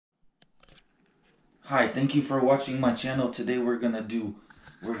Hi, thank you for watching my channel. Today we're gonna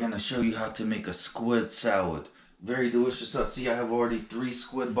show you how to make a squid salad. Very delicious. See, I have already 3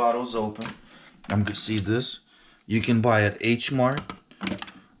 squid bottles open. I'm gonna see this. You can buy at H Mart.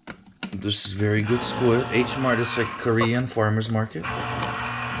 This is very good squid. H Mart is like Korean farmers market.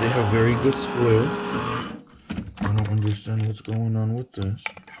 They have very good squid. I don't understand what's going on with this.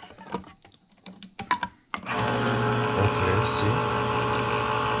 Okay, see.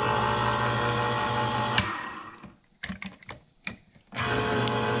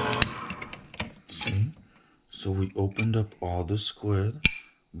 So we opened up all the squid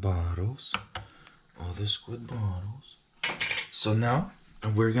bottles. So now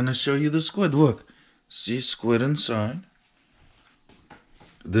we're gonna show you the squid. Look, see squid inside.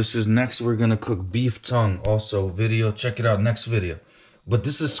 This is next. We're gonna cook beef tongue. Also video, check it out, next video. But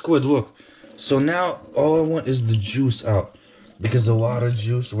this is squid, look. So now all I want is the juice out. Because a lot of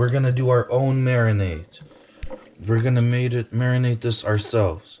juice. We're gonna do our own marinade. We're gonna marinate this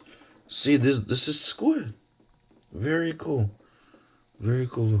ourselves. See, this is squid. Very cool. Very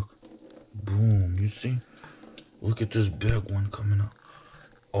cool, look. Boom, you see? Look at this big one coming up.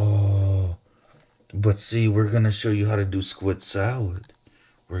 Oh. But see, we're going to show you how to do squid salad.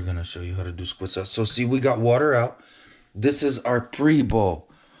 We're going to show you how to do squid salad. So see, we got water out. This is our pre-bowl.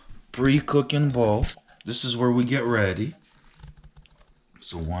 Pre-cooking bowl. This is where we get ready.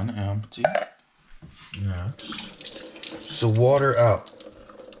 So one empty. Next. So water out.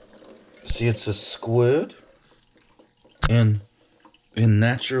 See, it's a squid. In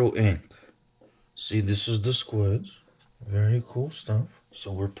natural ink. See, this is the squids. Very cool stuff.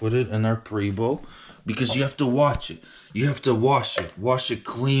 So we're put it in our pre-bowl because you have to watch it. You have to wash it,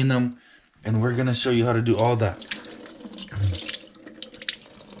 clean them, and we're gonna show you how to do all that.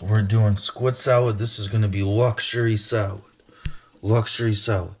 We're doing squid salad. This is gonna be luxury salad. Luxury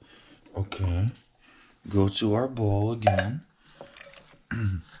salad. Okay. Go to our bowl again.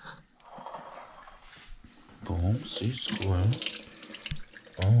 Boom, see squid.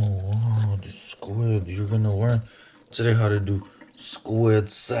 Oh wow, the squid. You're gonna learn today how to do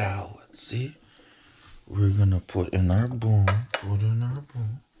squid salad. See? We're gonna put in our bowl.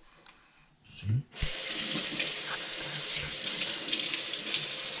 See?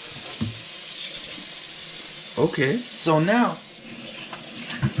 Okay, so now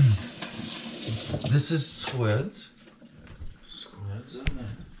this is squids. Squids in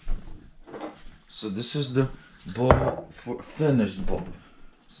there. So this is the bowl for finished bowl.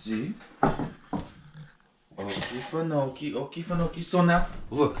 See? Okie fanoki. So now,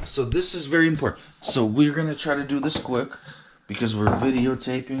 look. So this is very important. So we're gonna try to do this quick because we're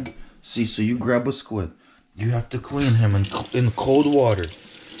videotaping. See? So you grab a squid. You have to clean him in cold water.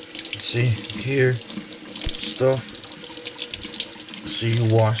 See here, stuff. See,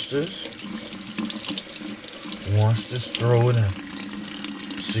 you wash this. Wash this. Throw it in.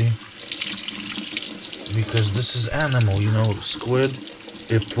 See? Because this is animal, you know, squid,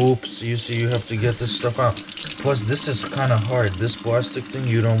 it poops. You see, you have to get this stuff out. Plus, this is kind of hard. This plastic thing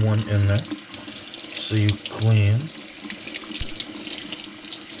you don't want in there. So you clean.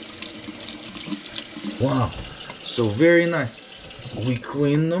 Wow. So very nice. We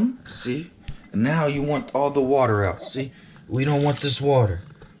clean them, see? Now you want all the water out, see? We don't want this water.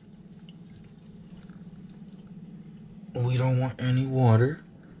 We don't want any water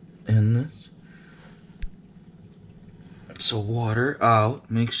in this. So water out,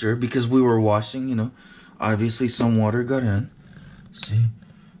 make sure, because we were washing, you know, obviously some water got in. See,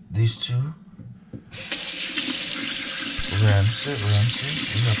 these two. Rinse it. We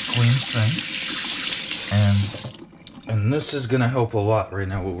have clean sink. And this is gonna help a lot right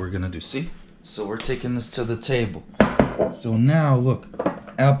now, what we're gonna do, see? So we're taking this to the table. So now, look,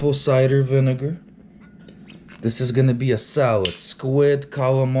 apple cider vinegar. This is gonna be a salad, squid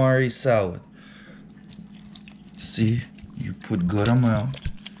calamari salad. See? You put good amount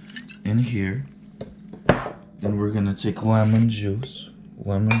in here. Then we're gonna take lemon juice.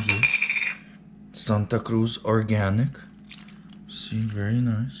 Santa Cruz organic. See, very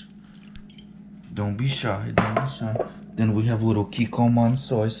nice. Don't be shy. Then we have little Kikkoman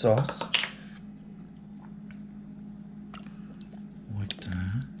soy sauce. Like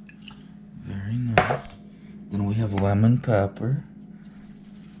that. Very nice. Then we have lemon pepper.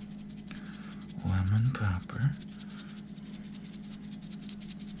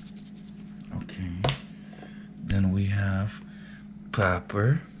 Then we have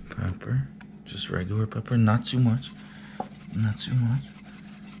pepper, just regular pepper, not too much.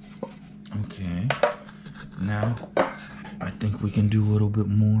 Okay, now I think we can do a little bit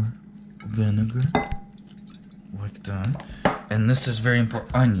more vinegar, like that. And this is very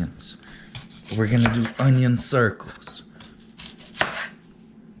important, onions. we're gonna do onion circles.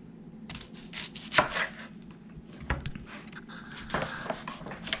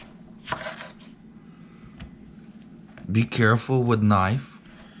 Be careful with knife.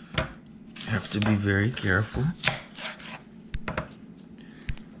 Have to be very careful.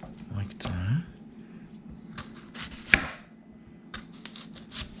 Like that.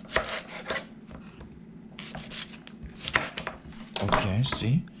 Okay,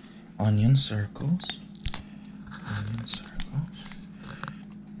 see? Onion circles. Onion circles.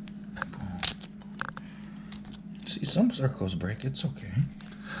 Boom. See, some circles break. It's okay.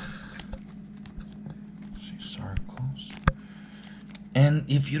 See, circles. And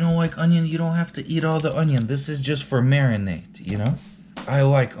if you don't like onion, you don't have to eat all the onion. This is just for marinade, you know? I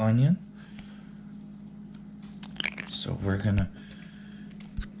like onion. So we're gonna,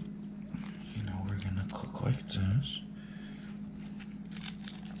 we're gonna cook like this.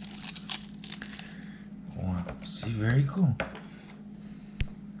 Wow, see, very cool.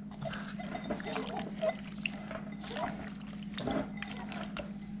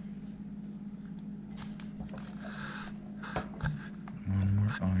 One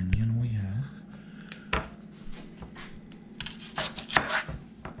more onion we have.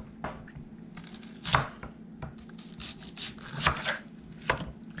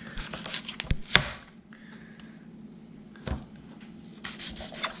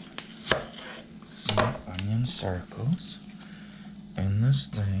 Onion circles in this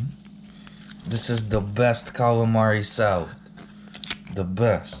thing. This is the best calamari salad. The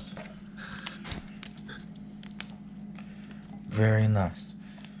best. Very nice.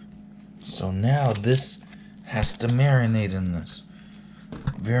 So now this has to marinate in this.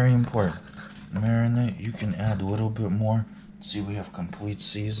 Very important. Marinate. You can add a little bit more. See, we have complete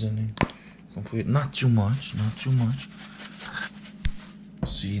seasoning. Not too much. Not too much.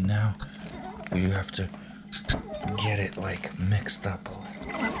 See, now you have to get it like mixed up a little.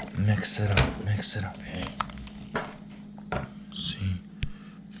 Mix it up, mix it up. See?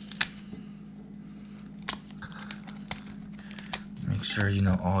 Make sure,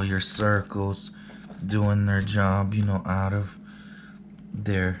 all your circles doing their job, out of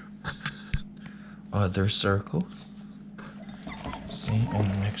their other circles. See?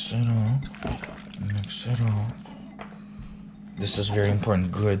 And mix it up. Mix it up. This is very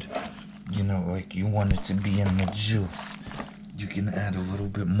important. Good. Like you want it to be in the juice. You can add a little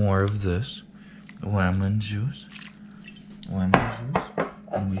bit more of this. Lemon juice. Lemon juice.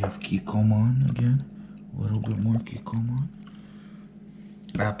 And we have kikoman again. A little bit more kikoman.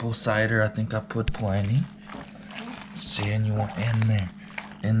 Apple cider, I think I put plenty. See, and you want in there.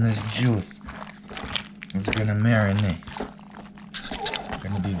 In this juice. It's gonna marinate. It's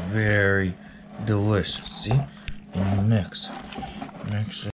gonna be very delicious. See? And you mix. Mix it.